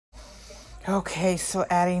Okay, so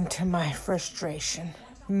adding to my frustration,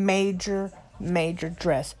 major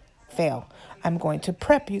dress fail. I'm going to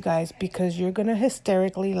prep you guys because you're going to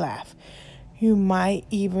hysterically laugh. You might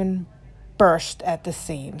even burst at the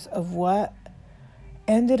seams of what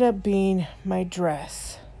ended up being my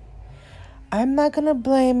dress. I'm not going to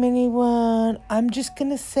blame anyone. I'm just going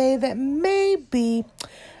to say that maybe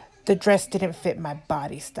the dress didn't fit my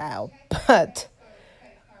body style, but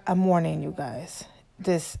I'm warning you guys.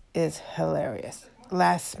 This is hilarious.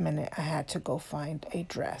 Last minute, I had to go find a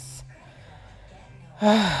dress.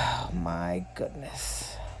 Oh my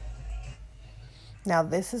goodness. Now,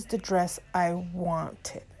 this is the dress I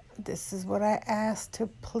wanted. This is what I asked to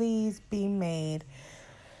please be made.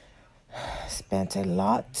 Spent a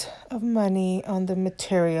lot of money on the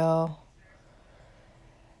material.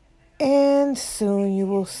 And soon you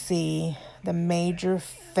will see the major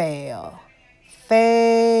fail.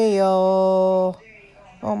 Fail.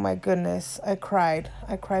 Oh my goodness. I cried.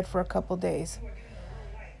 I cried for a couple days.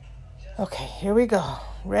 Okay, here we go.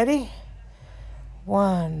 Ready?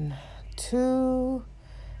 1, 2,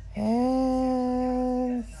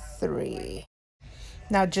 and 3.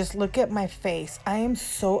 Now just look at my face. I am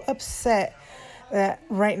so upset that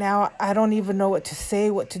right now I don't even know what to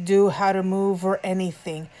say, what to do, how to move, or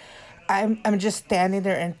anything. I'm just standing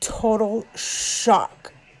there in total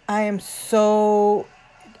shock. I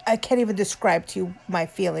can't even describe to you my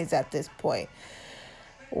feelings at this point.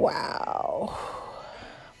 Wow.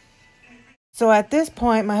 So at this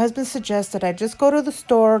point, my husband suggested I just go to the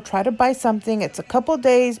store, try to buy something. It's a couple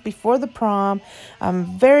days before the prom.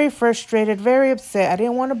 I'm very frustrated, very upset. I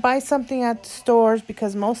didn't want to buy something at the stores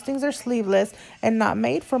because most things are sleeveless and not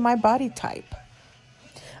made for my body type.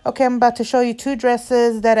 Okay, I'm about to show you 2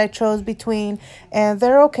 dresses that I chose between, and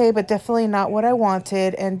they're okay, but definitely not what I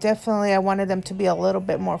wanted, and definitely I wanted them to be a little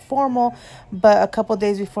bit more formal, but a couple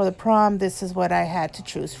days before the prom, this is what I had to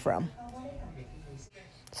choose from.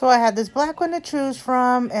 So I had this black one to choose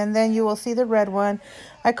from, and then you will see the red one.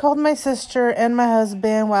 I called my sister and my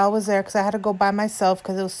husband while I was there because I had to go by myself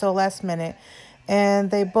because it was so last minute. And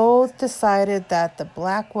they both decided that the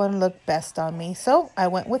black one looked best on me. So I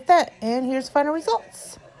went with that, and here's final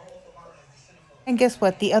results. And guess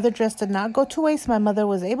what? The other dress did not go to waste. My mother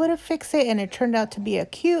was able to fix it, and it turned out to be a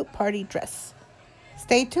cute party dress.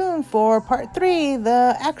 Stay tuned for part 3,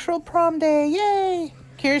 the actual prom day. Yay!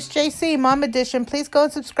 Curious JC, Mom Edition. Please go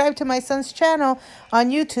and subscribe to my son's channel on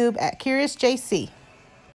YouTube at Curious JC.